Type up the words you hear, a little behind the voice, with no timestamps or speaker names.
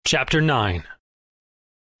Chapter 9.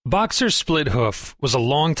 Boxer's split hoof was a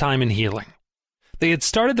long time in healing. They had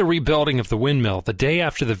started the rebuilding of the windmill the day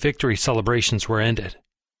after the victory celebrations were ended.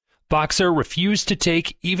 Boxer refused to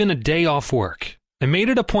take even a day off work and made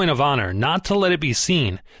it a point of honor not to let it be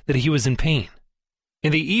seen that he was in pain.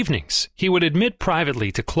 In the evenings, he would admit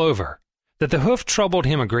privately to Clover that the hoof troubled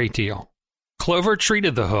him a great deal. Clover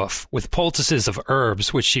treated the hoof with poultices of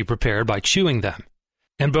herbs which she prepared by chewing them,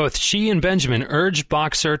 and both she and Benjamin urged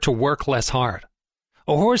Boxer to work less hard.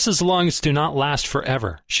 A horse's lungs do not last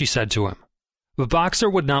forever, she said to him. But Boxer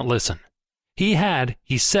would not listen. He had,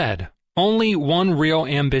 he said, only one real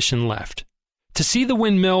ambition left: to see the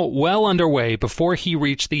windmill well underway before he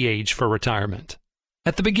reached the age for retirement.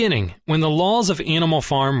 At the beginning, when the laws of Animal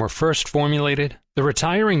Farm were first formulated, the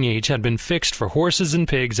retiring age had been fixed for horses and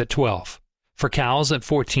pigs at 12, for cows at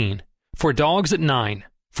 14, for dogs at 9,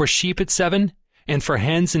 for sheep at 7, and for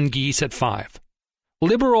hens and geese at 5.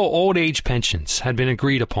 Liberal old age pensions had been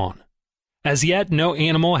agreed upon. As yet, no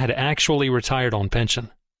animal had actually retired on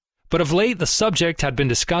pension, but of late the subject had been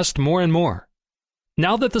discussed more and more.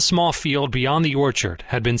 Now that the small field beyond the orchard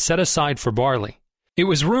had been set aside for barley, it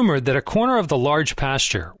was rumored that a corner of the large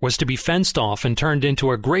pasture was to be fenced off and turned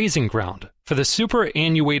into a grazing ground for the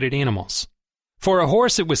superannuated animals. For a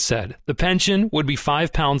horse, it was said, the pension would be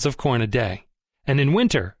 5 pounds of corn a day, and in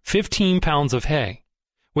winter 15 pounds of hay,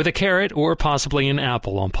 with a carrot or possibly an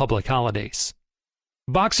apple on public holidays.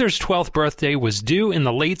 Boxer's 12th birthday was due in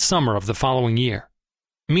the late summer of the following year.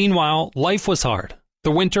 Meanwhile, life was hard. The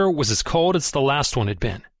winter was as cold as the last one had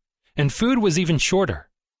been, and food was even shorter.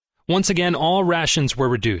 Once again, all rations were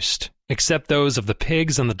reduced, except those of the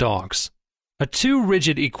pigs and the dogs. A too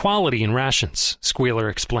rigid equality in rations, Squealer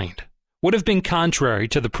explained, would have been contrary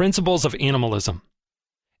to the principles of animalism.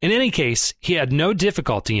 In any case, he had no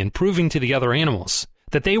difficulty in proving to the other animals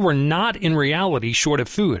that they were not in reality short of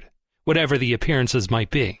food, whatever the appearances might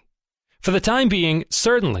be. For the time being,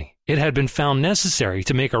 certainly, it had been found necessary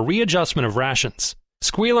to make a readjustment of rations.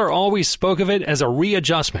 Squealer always spoke of it as a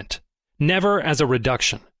readjustment, never as a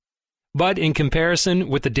reduction. But in comparison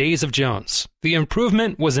with the days of Jones, the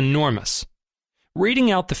improvement was enormous. Reading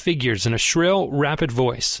out the figures in a shrill, rapid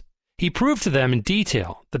voice, he proved to them in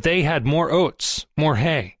detail that they had more oats, more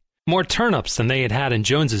hay, more turnips than they had had in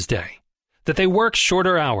Jones's day, that they worked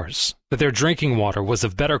shorter hours, that their drinking water was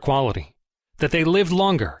of better quality, that they lived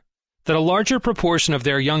longer, that a larger proportion of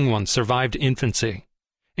their young ones survived infancy,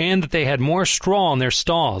 and that they had more straw in their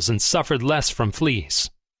stalls and suffered less from fleas.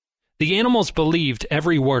 The animals believed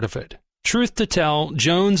every word of it. Truth to tell,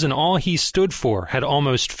 Jones and all he stood for had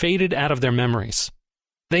almost faded out of their memories.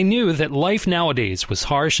 They knew that life nowadays was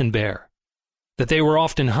harsh and bare, that they were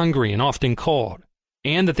often hungry and often cold,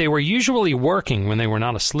 and that they were usually working when they were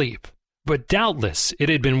not asleep. But doubtless it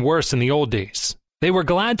had been worse in the old days. They were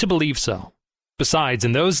glad to believe so. Besides,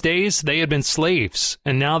 in those days they had been slaves,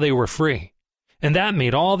 and now they were free, and that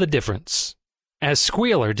made all the difference. As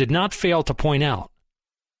Squealer did not fail to point out,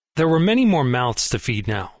 there were many more mouths to feed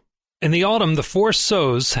now. In the autumn, the 4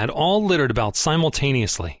 sows had all littered about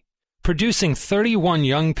simultaneously, producing 31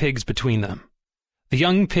 young pigs between them. The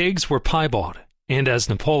young pigs were piebald, and as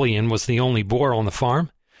Napoleon was the only boar on the farm,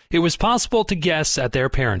 it was possible to guess at their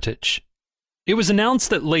parentage. It was announced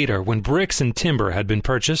that later, when bricks and timber had been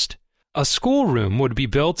purchased, a schoolroom would be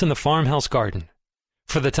built in the farmhouse garden.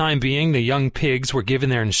 For the time being, the young pigs were given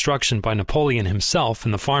their instruction by Napoleon himself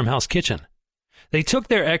in the farmhouse kitchen. They took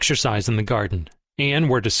their exercise in the garden, and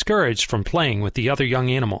were discouraged from playing with the other young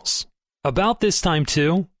animals. About this time,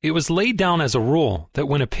 too, it was laid down as a rule that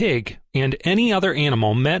when a pig and any other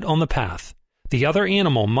animal met on the path, the other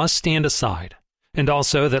animal must stand aside, and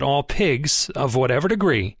also that all pigs, of whatever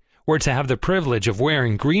degree, were to have the privilege of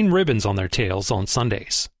wearing green ribbons on their tails on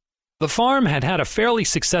Sundays. The farm had had a fairly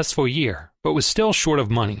successful year, but was still short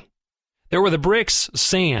of money. There were the bricks,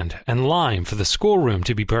 sand, and lime for the schoolroom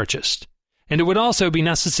to be purchased, and it would also be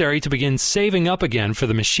necessary to begin saving up again for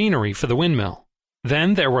the machinery for the windmill.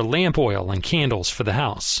 Then there were lamp oil and candles for the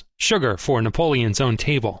house, sugar for Napoleon's own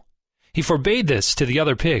table. He forbade this to the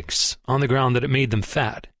other pigs, on the ground that it made them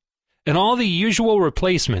fat, and all the usual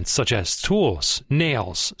replacements such as tools,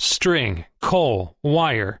 nails, string, coal,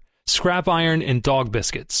 wire, scrap iron, and dog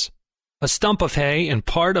biscuits. A stump of hay and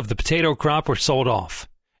part of the potato crop were sold off,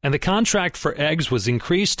 and the contract for eggs was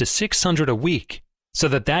increased to 600 a week, so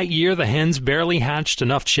that year the hens barely hatched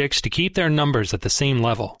enough chicks to keep their numbers at the same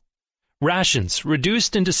level. Rations,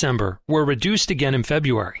 reduced in December, were reduced again in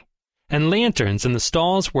February, and lanterns in the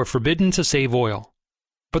stalls were forbidden to save oil.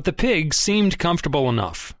 But the pigs seemed comfortable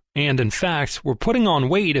enough, and in fact were putting on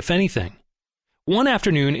weight if anything. One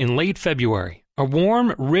afternoon in late February, a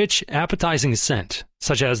warm, rich, appetizing scent,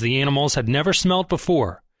 such as the animals had never smelt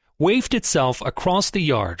before, wafted itself across the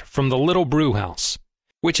yard from the little brew house,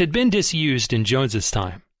 which had been disused in Jones's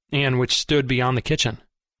time, and which stood beyond the kitchen.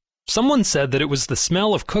 Someone said that it was the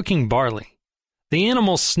smell of cooking barley. The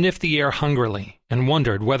animals sniffed the air hungrily and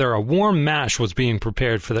wondered whether a warm mash was being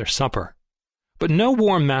prepared for their supper. But no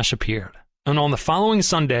warm mash appeared, and on the following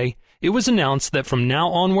Sunday it was announced that from now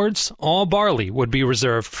onwards all barley would be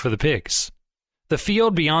reserved for the pigs. The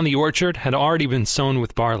field beyond the orchard had already been sown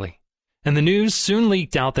with barley, and the news soon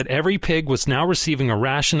leaked out that every pig was now receiving a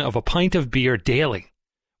ration of a pint of beer daily,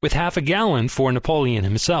 with half a gallon for Napoleon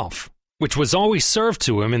himself, which was always served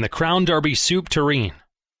to him in the Crown Derby soup tureen.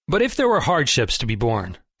 But if there were hardships to be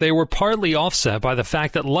borne, they were partly offset by the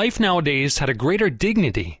fact that life nowadays had a greater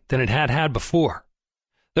dignity than it had had before.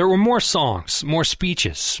 There were more songs, more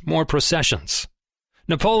speeches, more processions.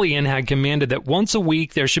 Napoleon had commanded that once a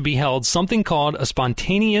week there should be held something called a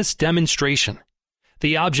spontaneous demonstration,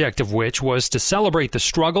 the object of which was to celebrate the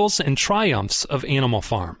struggles and triumphs of Animal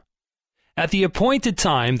Farm. At the appointed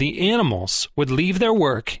time, the animals would leave their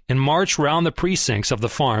work and march round the precincts of the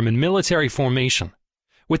farm in military formation,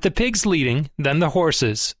 with the pigs leading, then the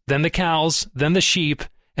horses, then the cows, then the sheep,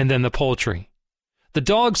 and then the poultry. The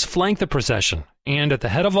dogs flanked the procession, and at the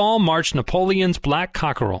head of all marched Napoleon's black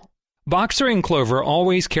cockerel. Boxer and Clover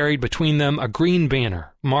always carried between them a green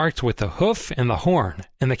banner, marked with the hoof and the horn,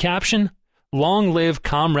 and the caption, "Long live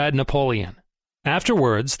Comrade Napoleon."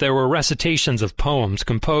 Afterwards, there were recitations of poems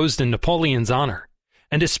composed in Napoleon's honor,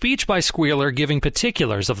 and a speech by Squealer giving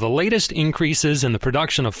particulars of the latest increases in the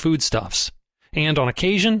production of foodstuffs, and on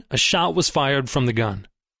occasion, a shot was fired from the gun.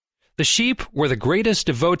 The sheep were the greatest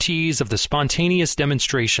devotees of the spontaneous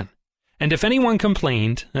demonstration, and if anyone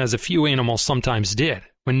complained, as a few animals sometimes did,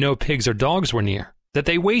 when no pigs or dogs were near, that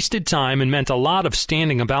they wasted time and meant a lot of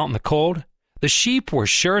standing about in the cold, the sheep were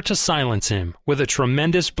sure to silence him with a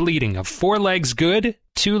tremendous bleating of 4 legs good,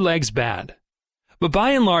 2 legs bad. But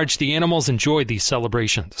by and large, the animals enjoyed these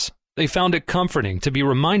celebrations. They found it comforting to be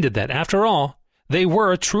reminded that, after all, they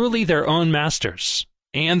were truly their own masters,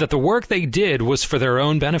 and that the work they did was for their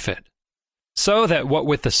own benefit. So that what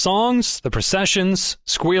with the songs, the processions,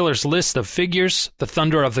 Squealer's list of figures, the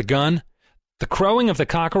thunder of the gun, the crowing of the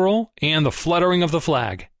cockerel, and the fluttering of the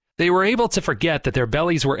flag, they were able to forget that their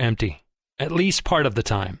bellies were empty, at least part of the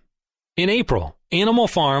time. In April, Animal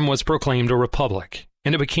Farm was proclaimed a republic,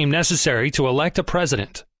 and it became necessary to elect a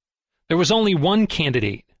president. There was only one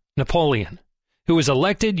candidate, Napoleon, who was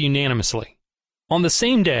elected unanimously. On the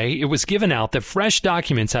same day, it was given out that fresh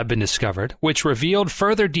documents had been discovered, which revealed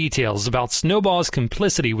further details about Snowball's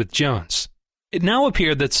complicity with Jones. It now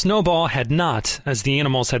appeared that Snowball had not, as the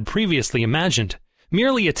animals had previously imagined,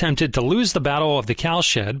 merely attempted to lose the battle of the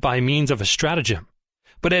cowshed by means of a stratagem,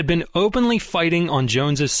 but had been openly fighting on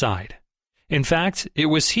Jones's side. In fact, it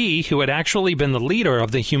was he who had actually been the leader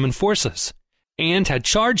of the human forces, and had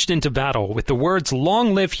charged into battle with the words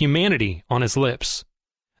 "Long live humanity" on his lips.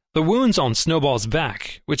 The wounds on Snowball's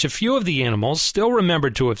back, which a few of the animals still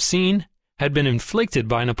remembered to have seen, had been inflicted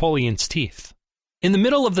by Napoleon's teeth. In the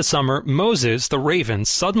middle of the summer, Moses the raven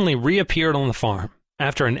suddenly reappeared on the farm,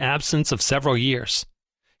 after an absence of several years.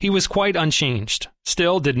 He was quite unchanged,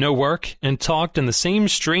 still did no work, and talked in the same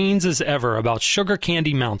strains as ever about Sugar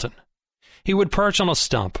Candy Mountain. He would perch on a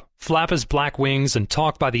stump, flap his black wings, and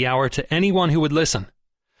talk by the hour to anyone who would listen.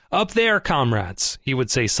 "Up there, comrades," he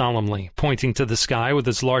would say solemnly, pointing to the sky with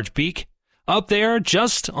his large beak. "Up there,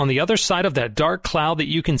 just on the other side of that dark cloud that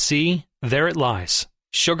you can see, there it lies,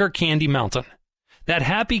 Sugar Candy Mountain. That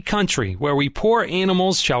happy country where we poor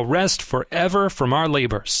animals shall rest forever from our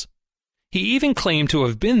labors." He even claimed to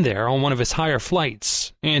have been there on one of his higher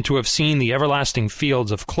flights, and to have seen the everlasting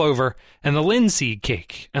fields of clover and the linseed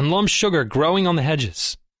cake and lump sugar growing on the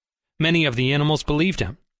hedges. Many of the animals believed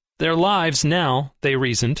him. Their lives now, they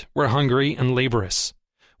reasoned, were hungry and laborious.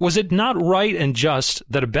 Was it not right and just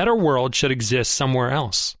that a better world should exist somewhere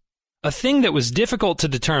else? A thing that was difficult to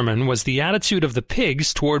determine was the attitude of the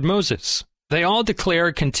pigs toward Moses. They all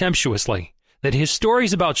declared contemptuously that his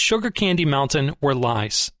stories about Sugar Candy Mountain were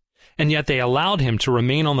lies, and yet they allowed him to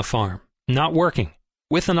remain on the farm, not working,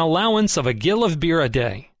 with an allowance of a gill of beer a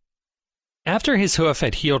day. After his hoof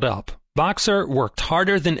had healed up, Boxer worked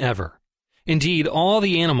harder than ever. Indeed, all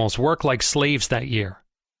the animals worked like slaves that year.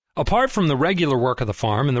 Apart from the regular work of the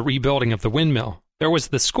farm and the rebuilding of the windmill, there was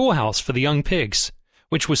the schoolhouse for the young pigs,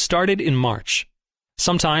 which was started in March.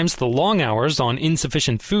 Sometimes the long hours on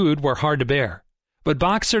insufficient food were hard to bear, but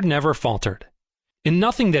Boxer never faltered. In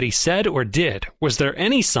nothing that he said or did was there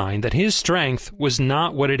any sign that his strength was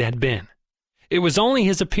not what it had been. It was only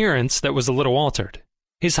his appearance that was a little altered.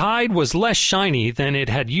 His hide was less shiny than it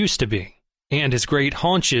had used to be, and his great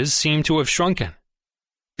haunches seemed to have shrunken.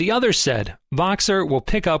 The others said, "Boxer will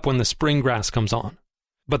pick up when the spring grass comes on."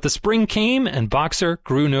 But the spring came and Boxer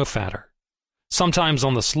grew no fatter. Sometimes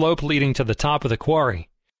on the slope leading to the top of the quarry,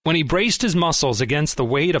 when he braced his muscles against the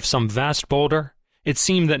weight of some vast boulder, it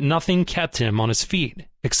seemed that nothing kept him on his feet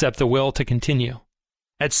except the will to continue.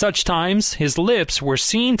 At such times, his lips were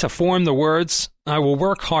seen to form the words, "I will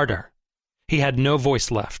work harder." He had no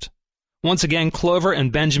voice left. Once again, Clover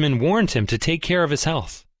and Benjamin warned him to take care of his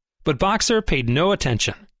health, but Boxer paid no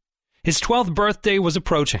attention. His 12th birthday was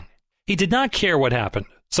approaching. He did not care what happened,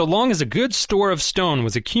 so long as a good store of stone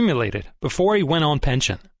was accumulated before he went on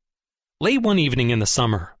pension. Late one evening in the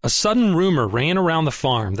summer, a sudden rumor ran around the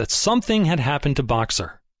farm that something had happened to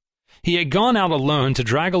Boxer. He had gone out alone to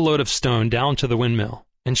drag a load of stone down to the windmill,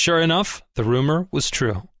 and sure enough, the rumor was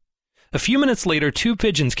true. A few minutes later, 2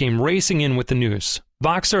 pigeons came racing in with the news.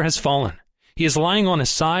 "Boxer has fallen. He is lying on his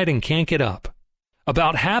side and can't get up."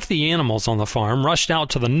 About half the animals on the farm rushed out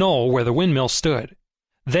to the knoll where the windmill stood.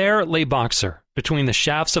 There lay Boxer, between the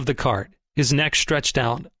shafts of the cart, his neck stretched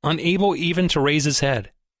out, unable even to raise his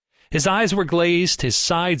head. His eyes were glazed, his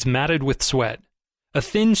sides matted with sweat. A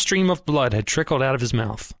thin stream of blood had trickled out of his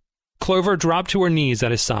mouth. Clover dropped to her knees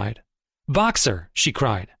at his side. "Boxer," she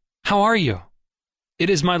cried, "how are you?" "It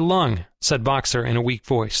is my lung," said Boxer in a weak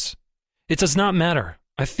voice. "It does not matter.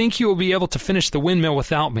 I think you will be able to finish the windmill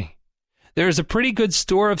without me. There is a pretty good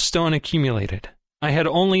store of stone accumulated. I had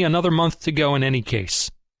only another month to go in any case.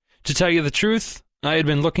 To tell you the truth, I had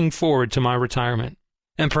been looking forward to my retirement.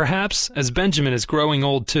 And perhaps, as Benjamin is growing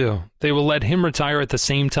old too, they will let him retire at the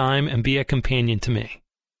same time and be a companion to me."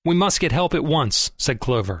 "We must get help at once," said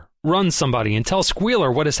Clover. "Run, somebody, and tell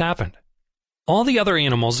Squealer what has happened." All the other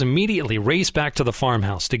animals immediately raced back to the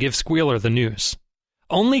farmhouse to give Squealer the news.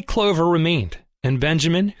 Only Clover remained, and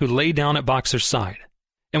Benjamin, who lay down at Boxer's side,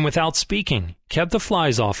 and without speaking, kept the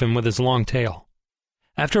flies off him with his long tail.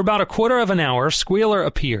 After about a quarter of an hour, Squealer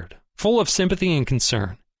appeared, full of sympathy and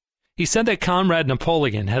concern. He said that Comrade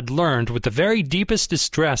Napoleon had learned with the very deepest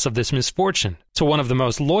distress of this misfortune to one of the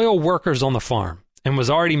most loyal workers on the farm, and was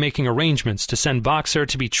already making arrangements to send Boxer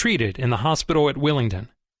to be treated in the hospital at Willingdon.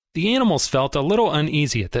 The animals felt a little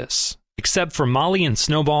uneasy at this. Except for Molly and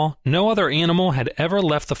Snowball, no other animal had ever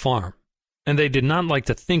left the farm, and they did not like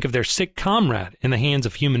to think of their sick comrade in the hands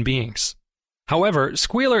of human beings. However,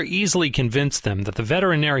 Squealer easily convinced them that the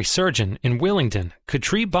veterinary surgeon in Willingdon could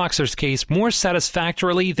treat Boxer's case more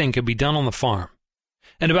satisfactorily than could be done on the farm.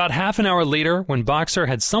 And about half an hour later, when Boxer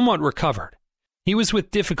had somewhat recovered, he was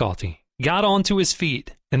with difficulty, got onto his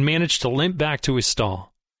feet, and managed to limp back to his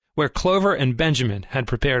stall, where Clover and Benjamin had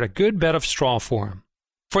prepared a good bed of straw for him.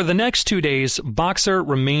 For the next 2 days, Boxer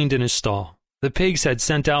remained in his stall. The pigs had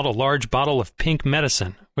sent out a large bottle of pink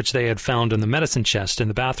medicine, which they had found in the medicine chest in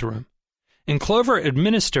the bathroom, and Clover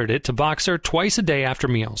administered it to Boxer twice a day after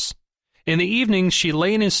meals. In the evening, she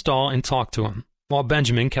lay in his stall and talked to him, while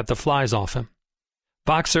Benjamin kept the flies off him.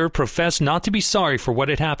 Boxer professed not to be sorry for what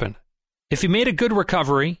had happened. If he made a good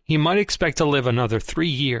recovery, he might expect to live another 3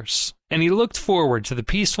 years, and he looked forward to the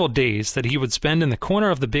peaceful days that he would spend in the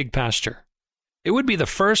corner of the big pasture. It would be the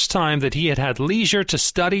first time that he had had leisure to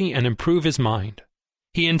study and improve his mind.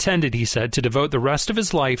 He intended, he said, to devote the rest of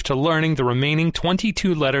his life to learning the remaining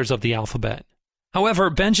 22 letters of the alphabet. However,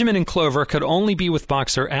 Benjamin and Clover could only be with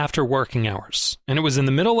Boxer after working hours, and it was in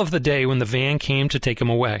the middle of the day when the van came to take him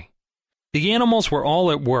away. The animals were all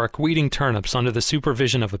at work weeding turnips under the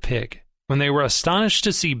supervision of a pig, when they were astonished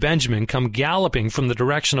to see Benjamin come galloping from the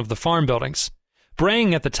direction of the farm buildings,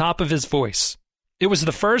 braying at the top of his voice. It was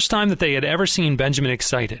the first time that they had ever seen Benjamin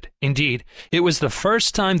excited. Indeed, it was the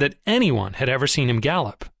first time that anyone had ever seen him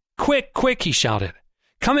gallop. "Quick, quick," he shouted.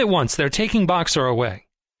 "Come at once, they're taking Boxer away."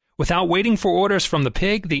 Without waiting for orders from the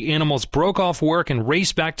pig, the animals broke off work and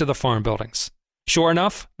raced back to the farm buildings. Sure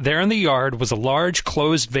enough, there in the yard was a large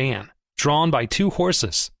closed van, drawn by 2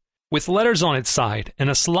 horses, with letters on its side, and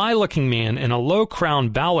a sly-looking man in a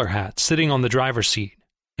low-crowned bowler hat sitting on the driver's seat.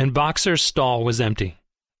 And Boxer's stall was empty.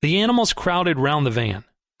 The animals crowded round the van.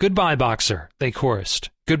 "Goodbye, Boxer," they chorused.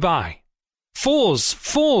 "Goodbye." "Fools!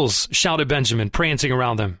 Fools!" shouted Benjamin, prancing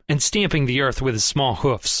around them, and stamping the earth with his small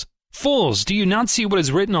hoofs. "Fools! Do you not see what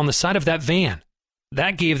is written on the side of that van?"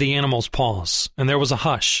 That gave the animals pause, and there was a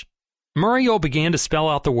hush. Muriel began to spell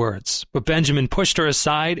out the words, but Benjamin pushed her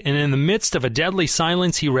aside, and in the midst of a deadly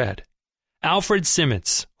silence he read, "Alfred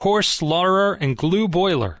Simmons, horse slaughterer and glue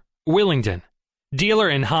boiler, Willingdon, dealer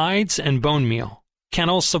in hides and bone meal.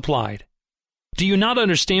 Kennels supplied." "Do you not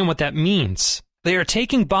understand what that means? They are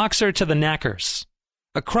taking Boxer to the knackers."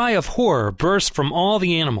 A cry of horror burst from all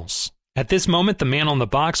the animals. At this moment, the man on the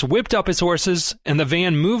box whipped up his horses, and the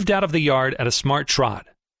van moved out of the yard at a smart trot.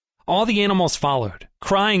 All the animals followed,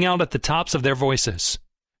 crying out at the tops of their voices.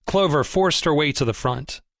 Clover forced her way to the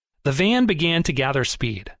front. The van began to gather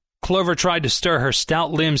speed. Clover tried to stir her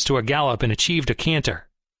stout limbs to a gallop and achieved a canter.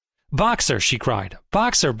 "Boxer!" she cried.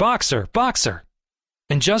 "Boxer! Boxer! Boxer!"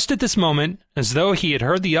 And just at this moment, as though he had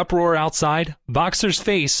heard the uproar outside, Boxer's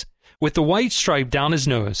face, with the white stripe down his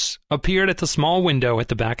nose, appeared at the small window at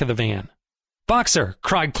the back of the van. "Boxer!"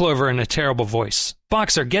 cried Clover in a terrible voice.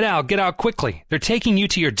 "Boxer, get out quickly! They're taking you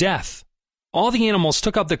to your death!" All the animals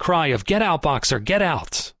took up the cry of "Get out, Boxer, get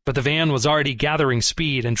out!" But the van was already gathering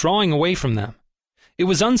speed and drawing away from them. It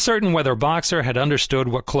was uncertain whether Boxer had understood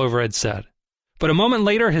what Clover had said. But a moment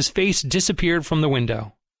later his face disappeared from the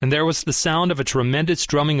window, and there was the sound of a tremendous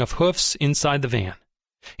drumming of hoofs inside the van.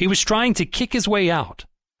 He was trying to kick his way out.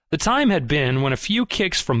 The time had been when a few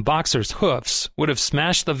kicks from Boxer's hoofs would have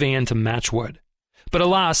smashed the van to matchwood. But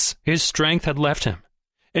alas, his strength had left him,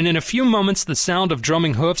 and in a few moments the sound of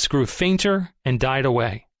drumming hoofs grew fainter and died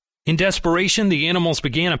away. In desperation, the animals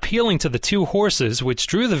began appealing to the two horses which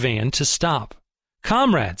drew the van to stop.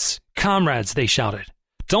 "Comrades, comrades," they shouted,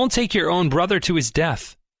 "don't take your own brother to his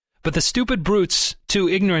death." But the stupid brutes, too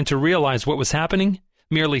ignorant to realize what was happening,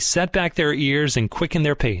 merely set back their ears and quickened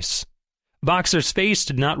their pace. Boxer's face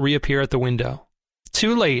did not reappear at the window.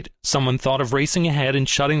 Too late, someone thought of racing ahead and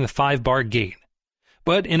shutting the 5-bar gate.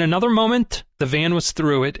 But in another moment, the van was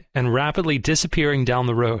through it and rapidly disappearing down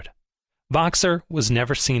the road. Boxer was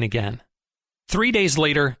never seen again. 3 days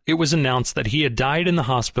later, it was announced that he had died in the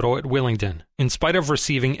hospital at Willingdon, in spite of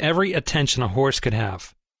receiving every attention a horse could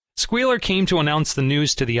have. Squealer came to announce the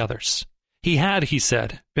news to the others. He had, he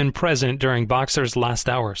said, been present during Boxer's last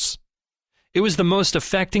hours. "It was the most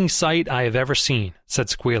affecting sight I have ever seen," said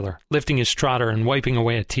Squealer, lifting his trotter and wiping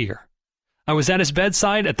away a tear. "I was at his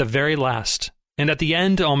bedside at the very last, and at the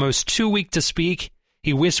end, almost too weak to speak,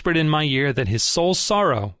 he whispered in my ear that his soul's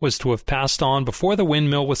sorrow was to have passed on before the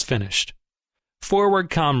windmill was finished. 'Forward,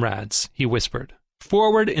 comrades,' he whispered.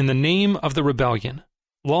 'Forward in the name of the rebellion.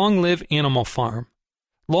 Long live Animal Farm.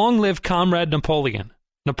 Long live Comrade Napoleon.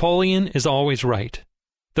 Napoleon is always right.'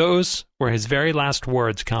 Those were his very last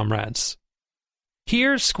words, comrades."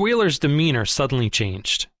 Here Squealer's demeanor suddenly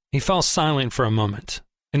changed. He fell silent for a moment,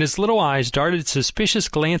 and his little eyes darted suspicious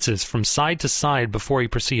glances from side to side before he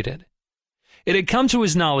proceeded. It had come to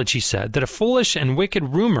his knowledge, he said, that a foolish and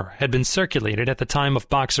wicked rumor had been circulated at the time of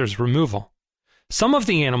Boxer's removal. Some of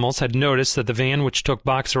the animals had noticed that the van which took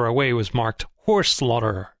Boxer away was marked "Horse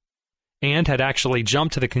Slaughterer," and had actually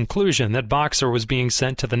jumped to the conclusion that Boxer was being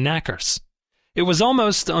sent to the knackers. It was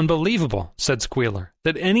almost unbelievable, said Squealer,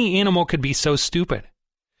 that any animal could be so stupid.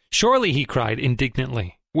 "Surely," he cried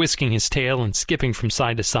indignantly, whisking his tail and skipping from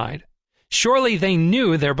side to side, "surely they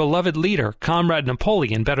knew their beloved leader, Comrade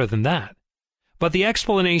Napoleon, better than that." But the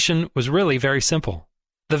explanation was really very simple.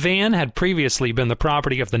 The van had previously been the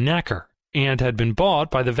property of the knacker, and had been bought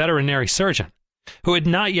by the veterinary surgeon, who had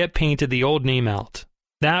not yet painted the old name out.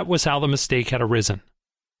 That was how the mistake had arisen.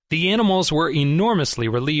 The animals were enormously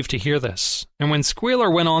relieved to hear this, and when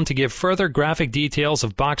Squealer went on to give further graphic details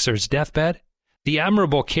of Boxer's deathbed, the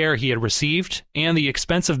admirable care he had received, and the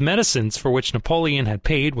expensive medicines for which Napoleon had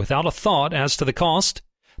paid without a thought as to the cost,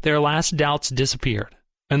 their last doubts disappeared,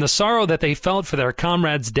 and the sorrow that they felt for their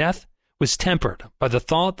comrade's death was tempered by the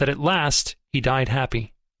thought that at last he died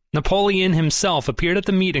happy. Napoleon himself appeared at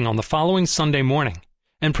the meeting on the following Sunday morning,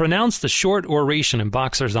 and pronounced a short oration in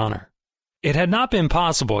Boxer's honor. It had not been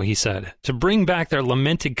possible, he said, to bring back their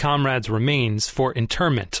lamented comrade's remains for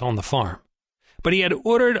interment on the farm, but he had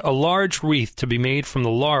ordered a large wreath to be made from the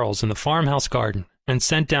laurels in the farmhouse garden and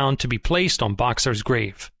sent down to be placed on Boxer's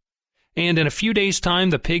grave. And in a few days' time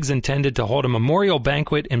the pigs intended to hold a memorial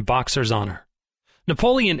banquet in Boxer's honor.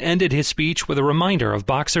 Napoleon ended his speech with a reminder of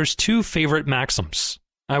Boxer's two favorite maxims: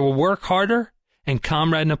 "I will work harder," and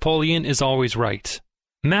 "Comrade Napoleon is always right."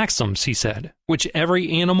 Maxims, he said, which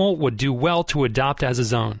every animal would do well to adopt as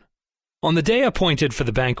his own. On the day appointed for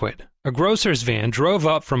the banquet, a grocer's van drove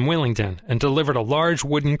up from Willingdon and delivered a large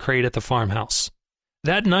wooden crate at the farmhouse.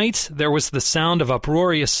 That night there was the sound of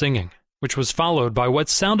uproarious singing, which was followed by what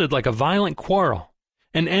sounded like a violent quarrel,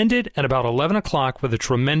 and ended at about 11 o'clock with a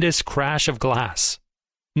tremendous crash of glass.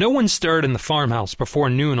 No one stirred in the farmhouse before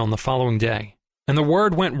noon on the following day, and the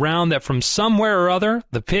word went round that from somewhere or other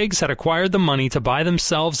the pigs had acquired the money to buy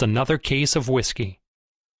themselves another case of whiskey.